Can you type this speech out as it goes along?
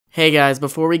Hey guys,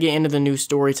 before we get into the new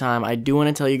story time, I do want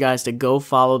to tell you guys to go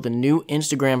follow the new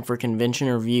Instagram for convention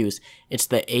reviews. It's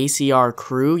the ACR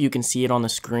crew. You can see it on the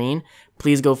screen.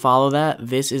 Please go follow that.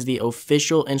 This is the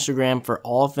official Instagram for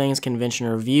all things convention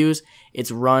reviews.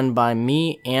 It's run by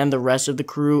me and the rest of the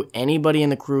crew. Anybody in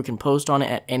the crew can post on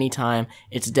it at any time.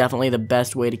 It's definitely the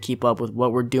best way to keep up with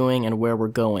what we're doing and where we're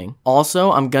going.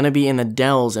 Also, I'm going to be in the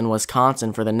Dells in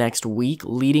Wisconsin for the next week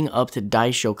leading up to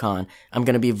DRAGONCon. I'm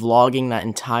going to be vlogging that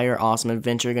entire awesome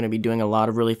adventure. Going to be doing a lot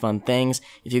of really fun things.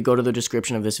 If you go to the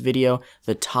description of this video,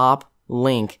 the top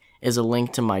link is a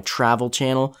link to my travel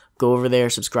channel. Go over there,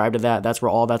 subscribe to that. That's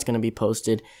where all that's going to be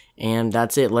posted. And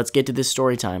that's it. Let's get to this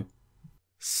story time.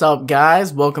 Sup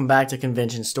guys, welcome back to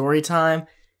Convention Story Time.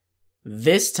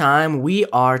 This time we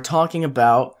are talking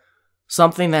about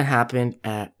something that happened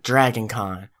at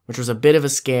DRAGONCon, which was a bit of a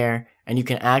scare, and you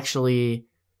can actually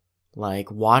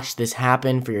watch this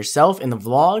happen for yourself in the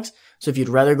vlogs. So if you'd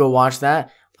rather go watch that,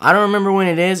 I don't remember when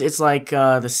it is. It's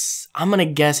I'm gonna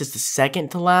guess it's the second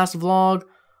to last vlog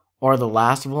or the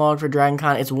last vlog for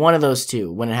DRAGONCon. It's one of those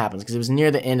two when it happens because it was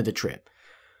near the end of the trip.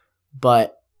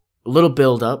 But a little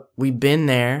build up. We've been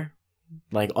there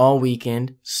all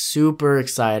weekend. Super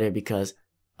excited because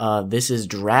this is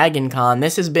DRAGONCon.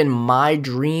 This has been my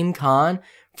dream con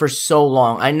for so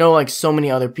long. I know so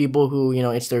many other people who,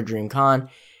 it's their dream con.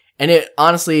 And it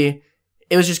honestly,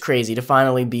 it was just crazy to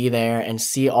finally be there and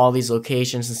see all these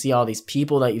locations and see all these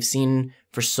people that you've seen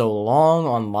for so long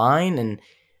online and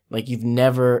you've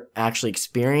never actually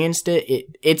experienced it.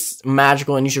 It's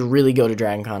magical and you should really go to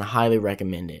DRAGONCon. I highly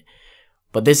recommend it.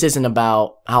 But this isn't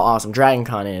about how awesome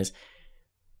DRAGONCon is.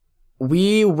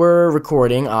 We were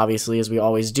recording, obviously, as we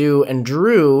always do, and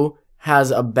Drew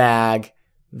has a bag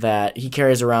that he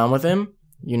carries around with him.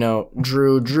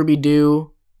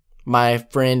 Drooby-Doo, my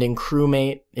friend and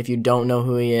crewmate, if you don't know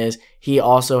who he is, he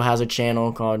also has a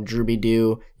channel called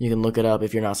Drooby-Doo. You can look it up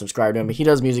if you're not subscribed to him, but he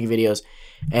does music videos.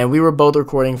 And we were both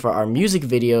recording for our music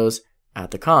videos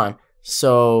at the con.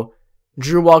 So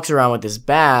Drew walks around with this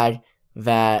bag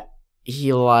that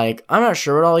he I'm not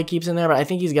sure what all he keeps in there, but I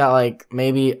think he's got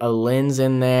maybe a lens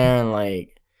in there and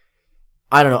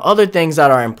I don't know, other things that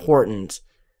are important.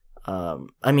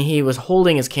 He was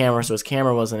holding his camera, so his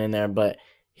camera wasn't in there, but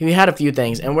he had a few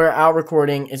things, and we're out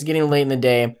recording. It's getting late in the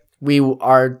day.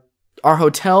 Our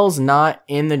hotel's not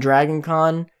in the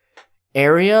DRAGONCon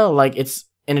area. It's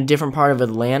in a different part of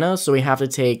Atlanta, so we have to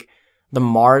take the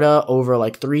MARTA over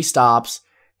 3 stops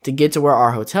to get to where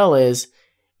our hotel is.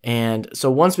 And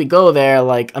so once we go there,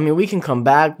 we can come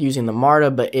back using the MARTA,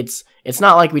 but it's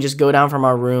not like we just go down from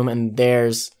our room and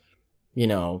there's,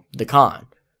 the con.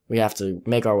 We have to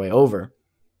make our way over.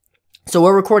 So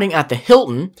we're recording at the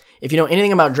Hilton. If you know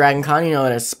anything about DRAGONCon, you know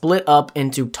that it's split up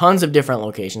into tons of different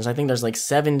locations. I think there's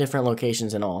 7 different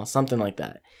locations in all, something like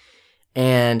that.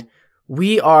 And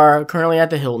we are currently at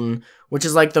the Hilton, which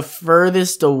is the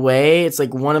furthest away. It's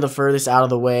one of the furthest out of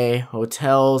the way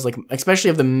hotels, especially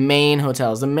of the main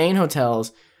hotels. The main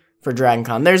hotels for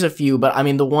DRAGONCon, there's a few, but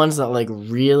the ones that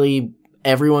really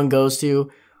everyone goes to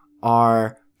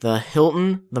are the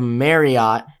Hilton, the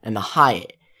Marriott, and the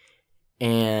Hyatt.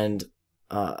 And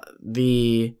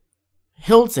the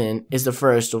Hilton is the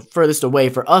furthest away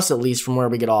for us, at least, from where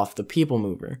we get off the People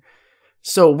Mover.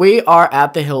 So we are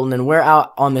at the Hilton, and we're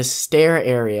out on this step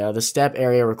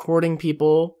area, recording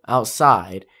people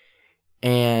outside.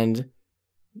 And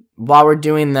while we're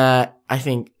doing that, I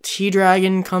think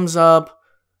T-Dragon comes up,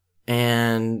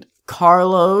 and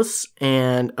Carlos,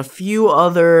 and a few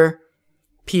other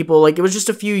people. It was just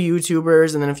a few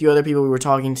YouTubers, and then a few other people we were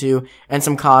talking to, and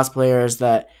some cosplayers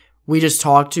that we just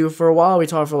talked to for a while. We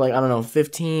talked for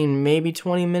 15, maybe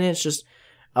 20 minutes, just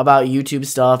about YouTube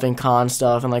stuff and con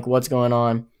stuff and what's going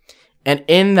on. And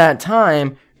in that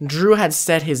time, Drew had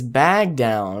set his bag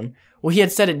down. Well, he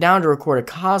had set it down to record a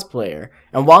cosplayer.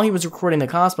 And while he was recording the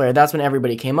cosplayer, that's when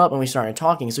everybody came up and we started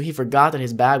talking. So he forgot that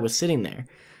his bag was sitting there.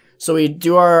 So we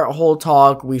do our whole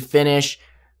talk, we finish,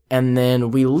 and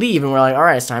then we leave. And we're all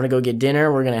right, it's time to go get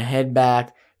dinner. We're going to head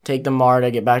back, take the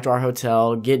MARTA, get back to our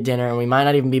hotel, get dinner, and we might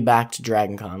not even be back to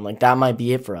DRAGONCon. That might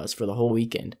be it for us for the whole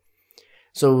weekend.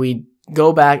 So we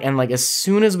go back, and as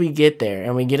soon as we get there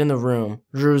and we get in the room,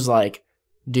 Drew's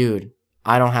dude,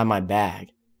 I don't have my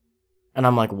bag. And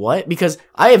I'm what? Because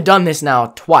I have done this now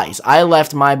twice. I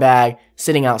left my bag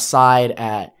sitting outside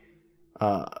at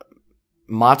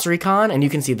MatsuriCon, and you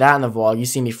can see that in the vlog. You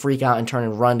see me freak out and turn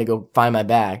and run to go find my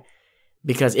bag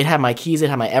because it had my keys, it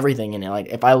had my everything in it.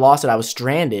 If I lost it, I was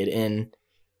stranded in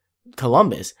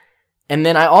Columbus. And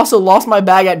then I also lost my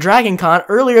bag at DRAGONCON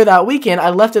earlier that weekend. I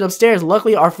left it upstairs.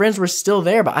 Luckily, our friends were still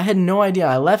there, but I had no idea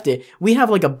I left it. We have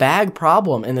like a bag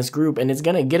problem in this group, and it's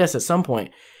going to get us at some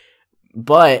point.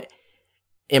 But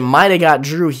it might have got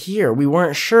Drew here. We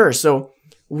weren't sure. So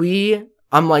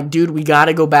I'm like, dude, we got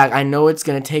to go back. I know it's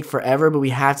going to take forever, but we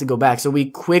have to go back. So we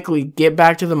quickly get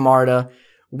back to the MARTA.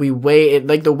 We wait.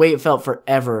 Like the wait felt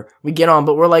forever. We get on,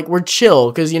 but we're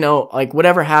chill because, you know, like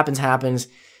whatever happens, happens.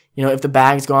 You know, if the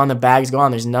bag's gone, the bag's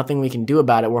gone. There's nothing we can do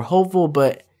about it. We're hopeful,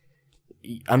 but,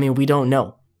 I mean, we don't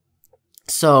know.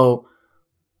 So,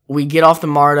 we get off the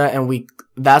MARTA, and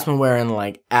that's when we're in,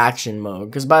 like, action mode.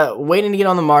 Because by waiting to get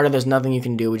on the MARTA, there's nothing you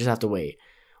can do. We just have to wait.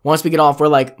 Once we get off, we're,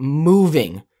 like,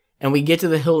 moving. And we get to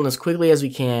the Hilton as quickly as we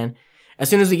can. As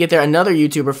soon as we get there, another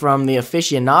YouTuber from the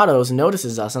aficionados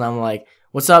notices us. And I'm like,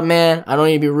 what's up, man? I don't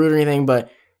need to be rude or anything,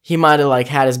 but he might have, like,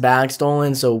 had his bag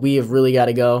stolen, so we have really got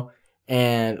to go.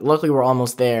 And luckily, we're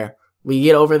almost there. We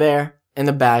get over there, and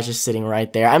the bag's just sitting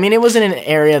right there. I mean, it was in an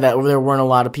area that there weren't a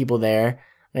lot of people there.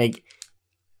 Like,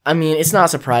 I mean, it's not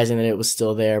surprising that it was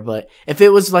still there. But if it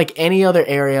was like any other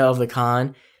area of the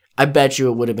con, I bet you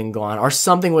it would have been gone. Or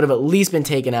something would have at least been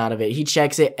taken out of it. He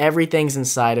checks it. Everything's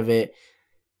inside of it.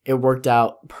 It worked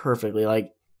out perfectly.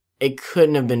 Like, it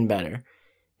couldn't have been better.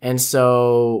 And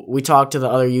so we talked to the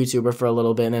other YouTuber for a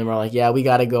little bit, and then we're like, yeah, we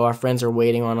got to go. Our friends are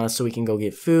waiting on us so we can go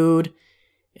get food.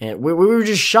 And we were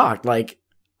just shocked. Like,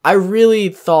 I really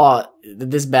thought that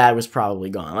this bag was probably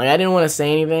gone. Like, I didn't want to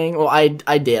say anything. Well, I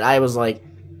did. I was like,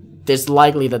 it's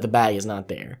likely that the bag is not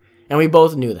there. And we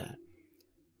both knew that.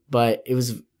 But it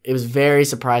was very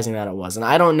surprising that it was. And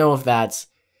I don't know if that's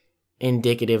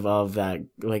indicative of that,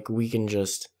 like, we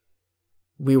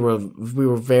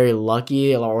were very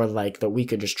lucky, or like that we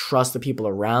could just trust the people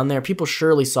around there. People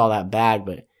surely saw that bag,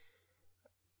 but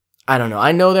I don't know.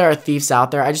 I know there are thieves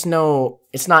out there. I just know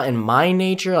it's not in my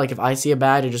nature. Like, if I see a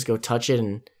bag, to just go touch it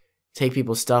and take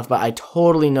people's stuff. But I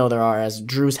totally know there are, as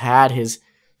Drew's had his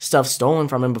stuff stolen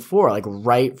from him before, like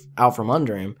right out from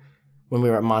under him when we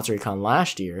were at MatsuriCon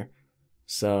last year.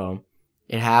 So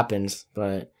it happens.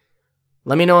 But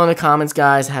let me know in the comments,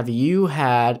 guys. Have you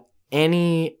had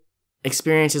any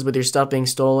experiences with your stuff being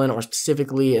stolen, or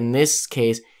specifically in this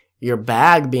case, your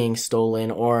bag being stolen,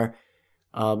 or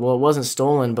well, it wasn't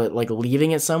stolen, but like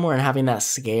leaving it somewhere and having that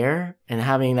scare and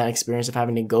having that experience of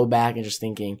having to go back and just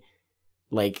thinking,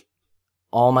 like,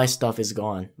 all my stuff is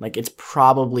gone. Like, it's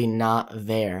probably not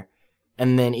there.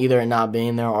 And then either it not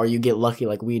being there, or you get lucky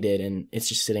like we did and it's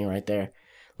just sitting right there.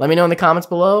 Let me know in the comments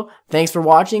below. Thanks for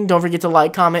watching. Don't forget to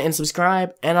like, comment, and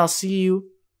subscribe. And I'll see you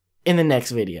in the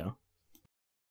next video.